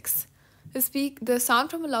 26. The sound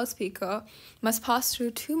from a loudspeaker must pass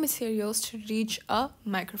through two materials to reach a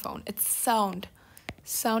microphone. It's sound.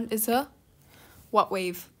 Sound is a what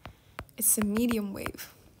wave? It's a medium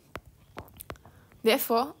wave.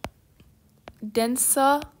 Therefore,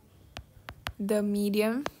 denser the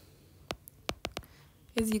medium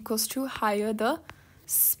is equals to higher the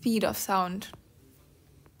speed of sound,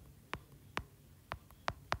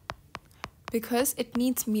 because it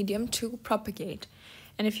needs medium to propagate.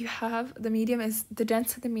 And if you have the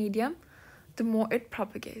denser the medium, the more it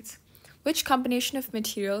propagates. Which combination of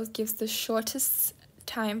materials gives the shortest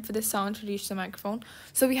time for the sound to reach the microphone?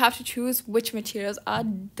 So we have to choose which materials are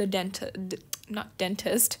the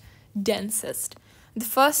densest. The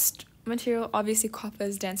first material, obviously copper,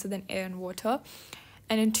 is denser than air and water.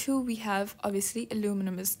 And in 2, we have, obviously,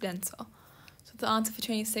 aluminum is denser. So the answer for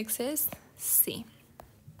 26 is C.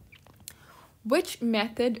 Which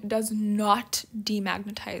method does not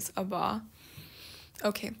demagnetize a bar?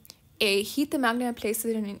 Okay. A. Heat the magnet and place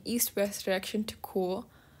it in an east-west direction to cool.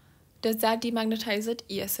 Does that demagnetize it?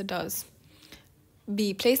 Yes, it does.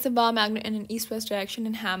 B. Place the bar magnet in an east-west direction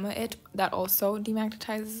and hammer it. That also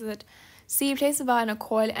demagnetizes it. C. Place the bar in a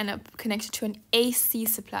coil and connect it to an AC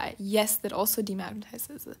supply. Yes, that also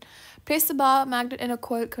demagnetizes it. Place the bar magnet in a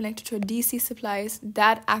coil connected to a DC supply.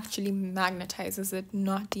 That actually magnetizes it,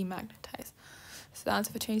 not demagnetize. So the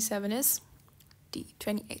answer for 27 is D.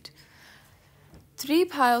 28. 3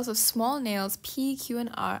 piles of small nails P, Q,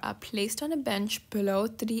 and R are placed on a bench below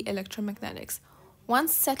 3 electromagnetics. One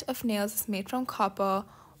set of nails is made from copper,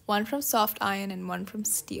 one from soft iron, and one from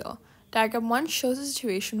steel. Diagram 1 shows a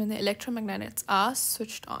situation when the electromagnets are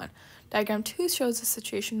switched on. Diagram 2 shows a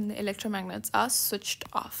situation when the electromagnets are switched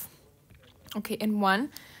off. Okay, in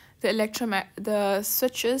 1, the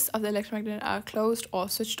switches of the electromagnet are closed or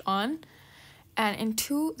switched on. And in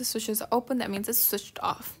 2, the switches are open, that means it's switched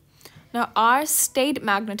off. Now, R stayed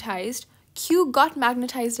magnetized, Q got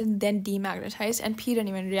magnetized and then demagnetized, and P didn't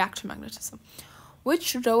even react to magnetism.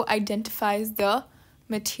 Which row identifies the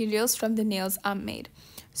materials from the nails are made?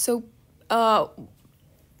 So,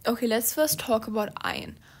 okay, let's first talk about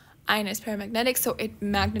iron. Iron is paramagnetic, so it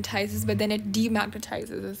magnetizes, but then it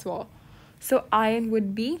demagnetizes as well. So, iron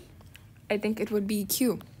would be, I think it would be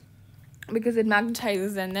Q, because it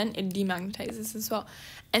magnetizes and then it demagnetizes as well.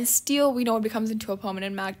 And steel, we know it becomes into a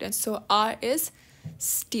permanent magnet. So R is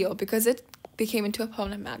steel because it became into a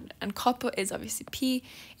permanent magnet. And copper is obviously P.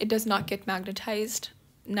 It does not get magnetized,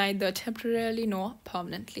 neither temporarily nor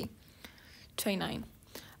permanently. 29.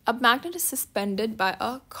 A magnet is suspended by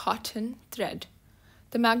a cotton thread.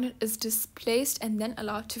 The magnet is displaced and then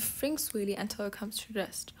allowed to fring freely until it comes to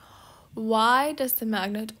rest. Why does the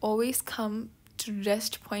magnet always come to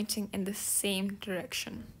rest pointing in the same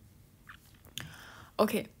direction?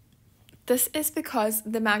 Okay, this is because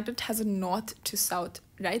the magnet has a north to south,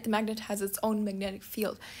 right? The magnet has its own magnetic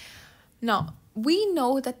field. Now, we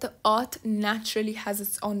know that the Earth naturally has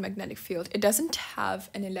its own magnetic field. It doesn't have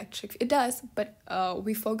an electric, it does, but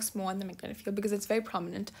we focus more on the magnetic field because it's very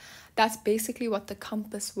prominent. That's basically what the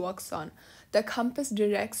compass works on. The compass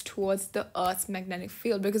directs towards the Earth's magnetic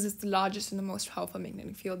field because it's the largest and the most powerful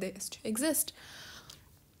magnetic field there is to exist.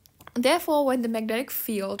 Therefore, when the magnetic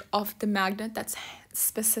field of the magnet that's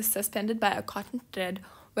suspended by a cotton thread,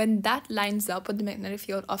 when that lines up with the magnetic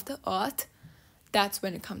field of the Earth, that's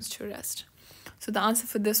when it comes to rest. So the answer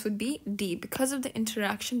for this would be D, because of the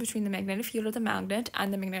interaction between the magnetic field of the magnet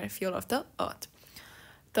and the magnetic field of the Earth.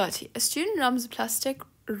 30. A student rubs a plastic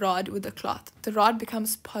rod with a cloth. The rod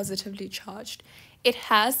becomes positively charged. It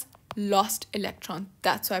has lost electrons.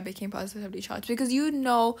 That's why it became positively charged, because you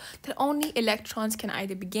know that only electrons can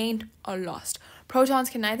either be gained or lost. Protons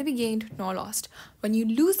can neither be gained nor lost. When you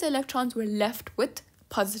lose the electrons, we're left with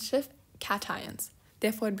positive cations.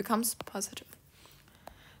 Therefore, it becomes positive.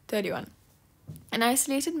 31. An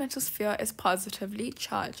isolated metal sphere is positively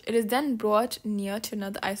charged. It is then brought near to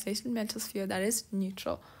another isolated metal sphere that is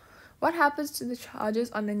neutral. What happens to the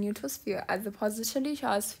charges on the neutral sphere as the positively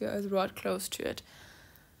charged sphere is brought close to it?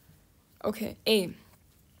 Okay, A.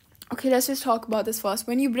 Okay, let's just talk about this first.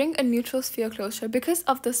 When you bring a neutral sphere closer, because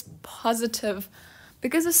of this positive,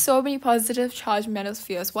 because there's so many positive charged metal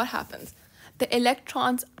spheres, what happens? The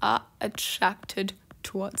electrons are attracted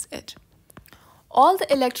towards it. All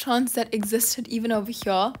the electrons that existed even over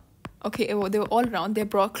here, okay, they were all around, they're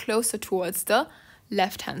brought closer towards the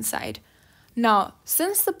left-hand side. Now,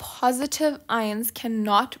 since the positive ions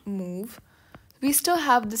cannot move, we still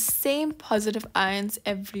have the same positive ions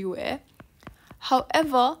everywhere.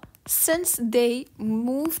 However, since they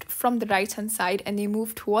moved from the right-hand side and they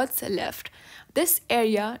moved towards the left, this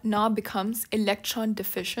area now becomes electron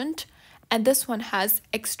deficient, and this one has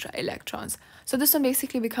extra electrons. So this one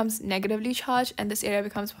basically becomes negatively charged, and this area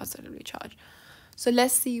becomes positively charged. So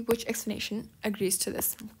let's see which explanation agrees to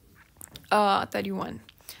this. 31.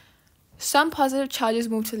 Some positive charges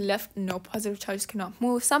move to the left. No, positive charges cannot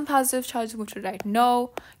move. Some positive charges move to the right.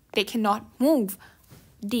 No, they cannot move.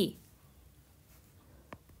 D.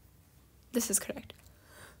 This is correct,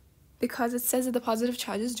 because it says that the positive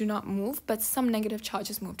charges do not move, but some negative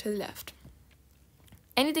charges move to the left.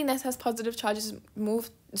 Anything that has positive charges move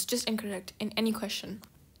is just incorrect in any question.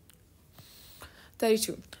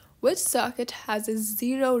 32. Which circuit has a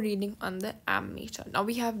 0 reading on the ammeter? Now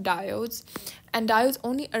we have diodes, and diodes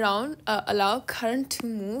only allow current to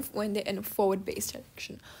move when they're in a forward-based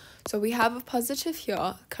direction. So we have a positive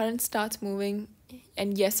here, current starts moving,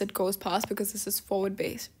 and yes, it goes past because this is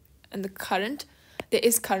forward-based. And the current, there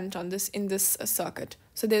is current on this in this circuit.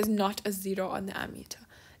 So there's not a 0 on the ammeter.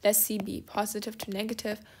 Let's see B, positive to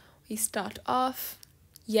negative. We start off,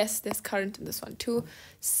 Yes, there's current in this one too.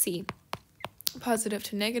 C, positive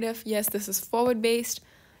to negative. Yes, this is forward based.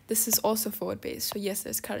 This is also forward based. So yes,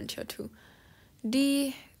 there's current here too.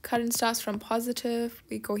 D, current starts from positive.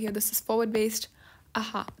 We go here. This is forward based.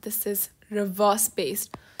 Aha, this is reverse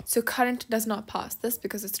based. So current does not pass this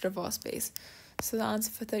because it's reverse based. So the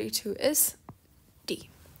answer for 32 is D.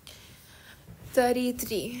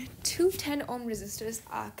 33. Two 10-ohm resistors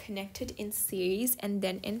are connected in series and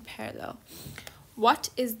then in parallel. What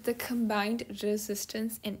is the combined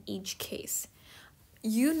resistance in each case?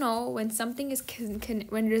 You know, when something is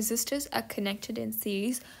when resistors are connected in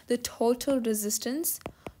series, the total resistance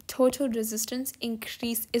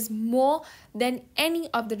increase is more than any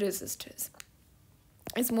of the resistors.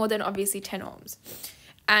 It's more than obviously 10 ohms.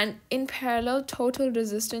 And in parallel, total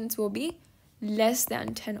resistance will be less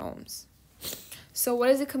than 10 ohms. So what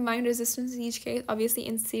is the combined resistance in each case? Obviously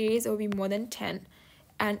in series it will be more than 10,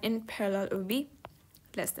 and in parallel it will be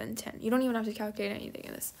less than 10. You don't even have to calculate anything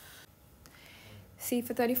in this. See,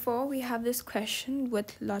 for 34 we have this question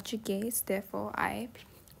with logic gates. Therefore I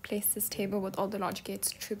place this table with all the logic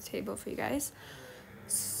gates to the table for you guys.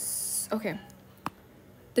 Okay,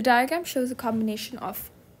 the diagram shows a combination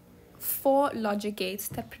of 4 logic gates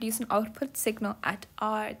that produce an output signal at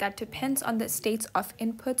R that depends on the states of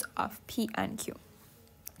inputs of P and Q.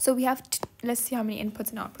 So we have, let's see how many inputs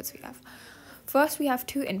and outputs we have. First, we have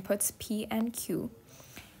 2 inputs, P and Q.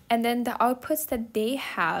 And then the outputs that they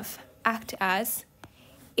have act as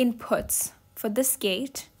inputs for this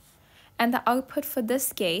gate. And the output for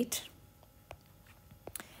this gate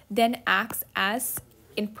then acts as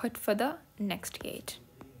input for the next gate.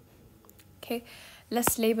 Okay,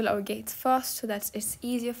 let's label our gates first so that it's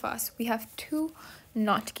easier for us. We have 2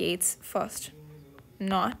 NOT gates first.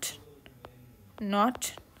 NOT.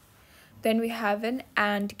 Then we have an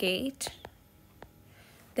AND gate.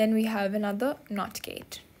 Then we have another NOT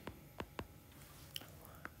gate.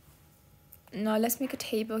 Now let's make a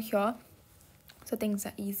table here so things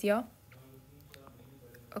are easier.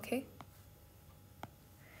 Okay.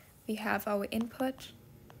 We have our input.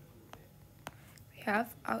 We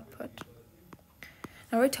have output.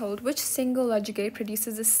 Now we're told which single logic gate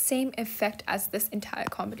produces the same effect as this entire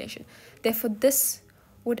combination. Therefore, this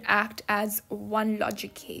would act as one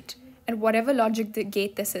logic gate. And whatever logic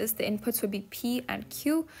gate this is, the inputs would be P and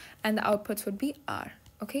Q, and the outputs would be R.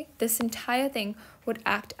 Okay, this entire thing would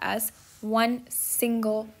act as one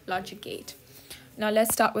single logic gate. Now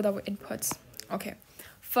let's start with our inputs. Okay,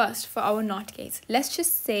 first for our NOT gates, let's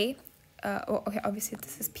just say, okay, obviously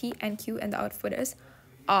this is P and Q, and the output is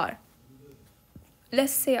R.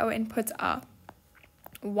 Let's say our inputs are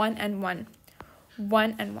 1 and 1,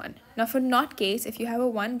 1 and 1. Now for NOT gates, if you have a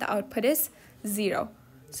 1, the output is 0.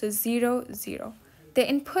 So 0, 0. The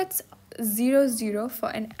inputs 0, 0 for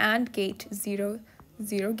an AND gate, 0,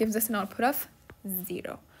 0 gives us an output of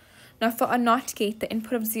 0. Now for a NOT gate, the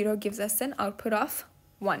input of 0 gives us an output of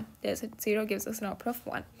 1. There's a 0 gives us an output of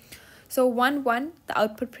 1. So 1, 1, the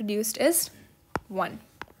output produced is 1.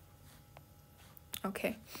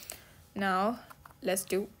 Okay. Now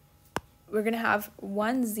we're going to have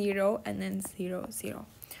 1, 0, and then 0, 0.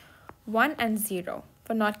 1 and 0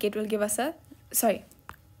 for NOT gate will give us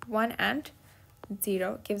 1 and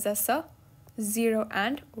 0 gives us a 0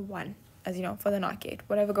 and 1. As you know, for the NOT gate,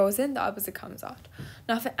 whatever goes in, the opposite comes out.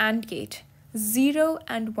 Now for AND gate, 0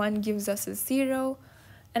 and 1 gives us a 0.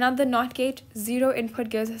 Another NOT gate, 0 input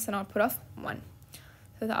gives us an output of 1.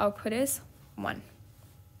 So the output is 1.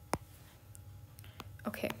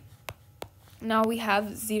 Okay. Now we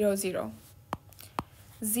have 0, 0.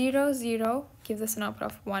 0, 0 gives us an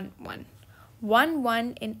output of 1, 1. 1,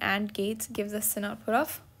 1 in AND gates gives us an output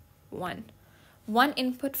of 1. 1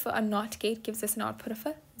 input for a NOT gate gives us an output of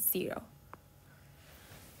a 0.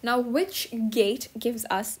 Now, which gate gives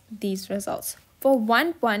us these results? For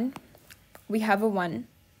 1, 1, we have a 1.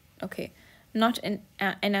 Okay, not in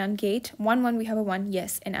an AND gate. 1, 1, we have a 1,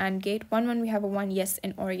 yes. In AND gate. 1, 1, we have a 1, yes.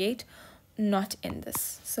 In OR gate. Not in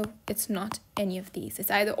this. So it's not any of these. It's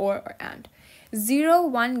either or AND. 0,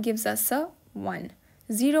 1 gives us a 1.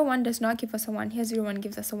 0, 1 does not give us a 1 here. 0, 1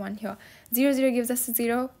 gives us a 1 here. 0, 0 gives us a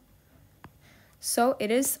 0. So it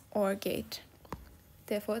is OR gate.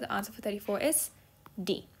 Therefore, the answer for 34 is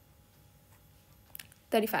D.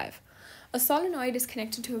 35. A solenoid is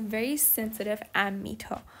connected to a very sensitive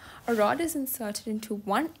ammeter. A rod is inserted into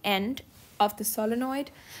one end of the solenoid.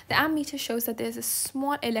 The ammeter shows that there is a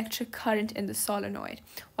small electric current in the solenoid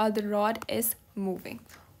while the rod is moving.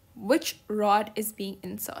 Which rod is being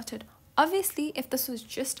inserted? Obviously, if this was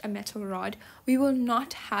just a metal rod, we will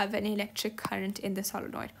not have an electric current in the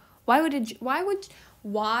solenoid. Why would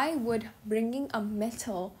bringing a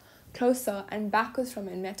metal closer and backwards from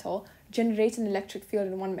a metal generate an electric field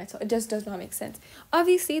in one metal. It just does not make sense.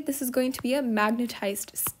 Obviously, this is going to be a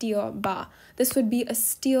magnetized steel bar. This would be a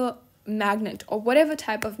steel magnet or whatever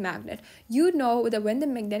type of magnet. You know that when the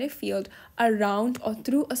magnetic field around or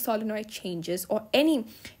through a solenoid changes, or any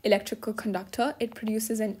electrical conductor, it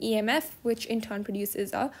produces an EMF, which in turn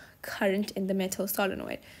produces a current in the metal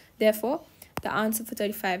solenoid. Therefore, the answer for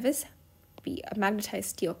 35 is B, a magnetized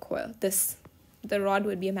steel coil. The rod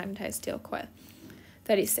would be a magnetized steel coil.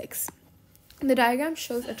 36. The diagram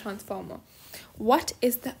shows a transformer. What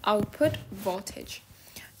is the output voltage?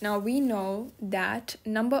 Now we know that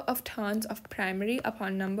number of turns of primary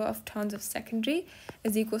upon number of turns of secondary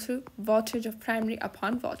is equal to voltage of primary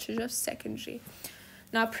upon voltage of secondary.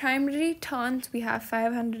 Now primary turns we have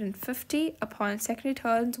 550 upon secondary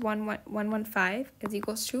turns 115 is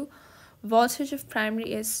equals to voltage of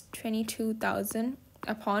primary is 22,000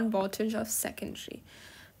 upon voltage of secondary.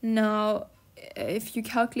 Now if you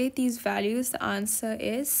calculate these values, the answer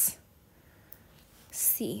is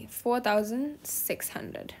C,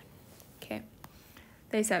 4,600. Okay.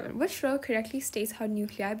 37. Which row correctly states how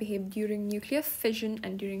nuclei behave during nuclear fission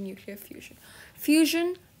and during nuclear fusion?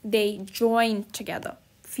 Fusion, they join together.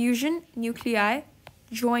 Fusion, nuclei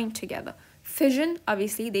join together. Fission,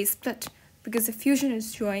 obviously, they split. Because if fusion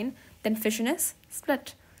is join, then fission is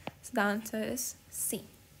split. So the answer is C.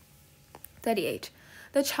 38.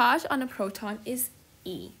 The charge on a proton is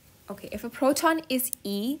E. Okay, if a proton is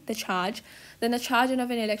E, the charge, then the charge of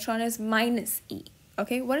an electron is minus E.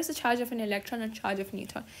 Okay, what is the charge of an electron and charge of a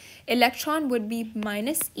neutron? Electron would be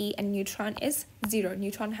minus E and neutron is 0.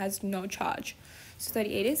 Neutron has no charge. So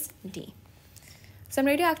 38 is D. Some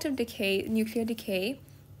radioactive decay, nuclear decay,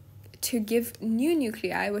 to give new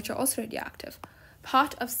nuclei which are also radioactive.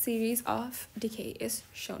 Part of series of decay is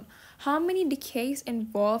shown. How many decays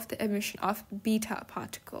involve the emission of beta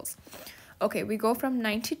particles? Okay, we go from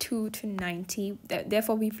 92 to 90.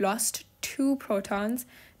 Therefore, we've lost 2 protons.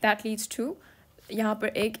 That leads to यहाँ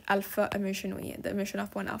पर एक alpha emission हुई है, the emission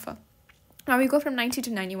of 1 alpha. Now we go from 90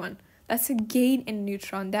 to 91. That's a gain in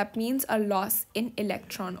neutron. That means a loss in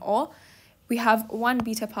electron, or we have 1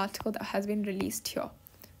 beta particle that has been released here.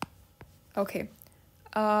 Okay.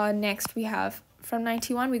 Next we have from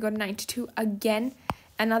 91 we go to 92. Again,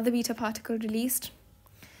 another beta particle released.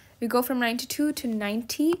 We go from 92 to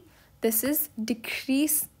 90. This is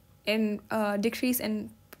decrease in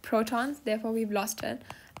protons. Therefore, we've lost an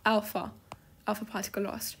alpha particle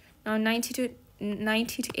lost. Now 90 to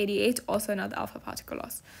 88, also another alpha particle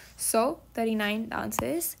loss. So 39, the answer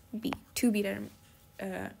is B, 2 beta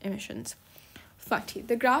emissions. 40.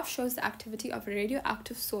 The graph shows the activity of a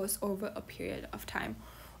radioactive source over a period of time.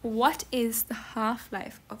 What is the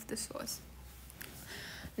half-life of the source?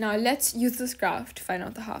 Now let's use this graph to find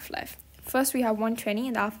out the half-life. First we have 120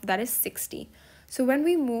 and after that is 60. So when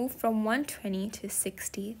we move from 120 to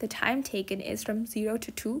 60, the time taken is from 0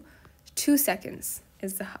 to 2. 2 seconds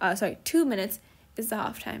is the 2 minutes is the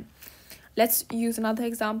half time. Let's use another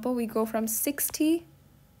example. We go from 60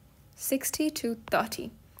 to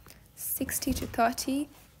 30. 60 to 30,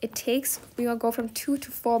 we will go from 2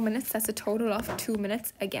 to 4 minutes. That's a total of 2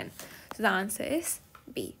 minutes again. So the answer is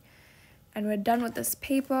B. And we're done with this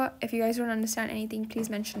paper. If you guys don't understand anything, please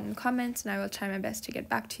mention in the comments and I will try my best to get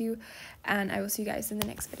back to you. And I will see you guys in the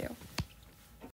next video.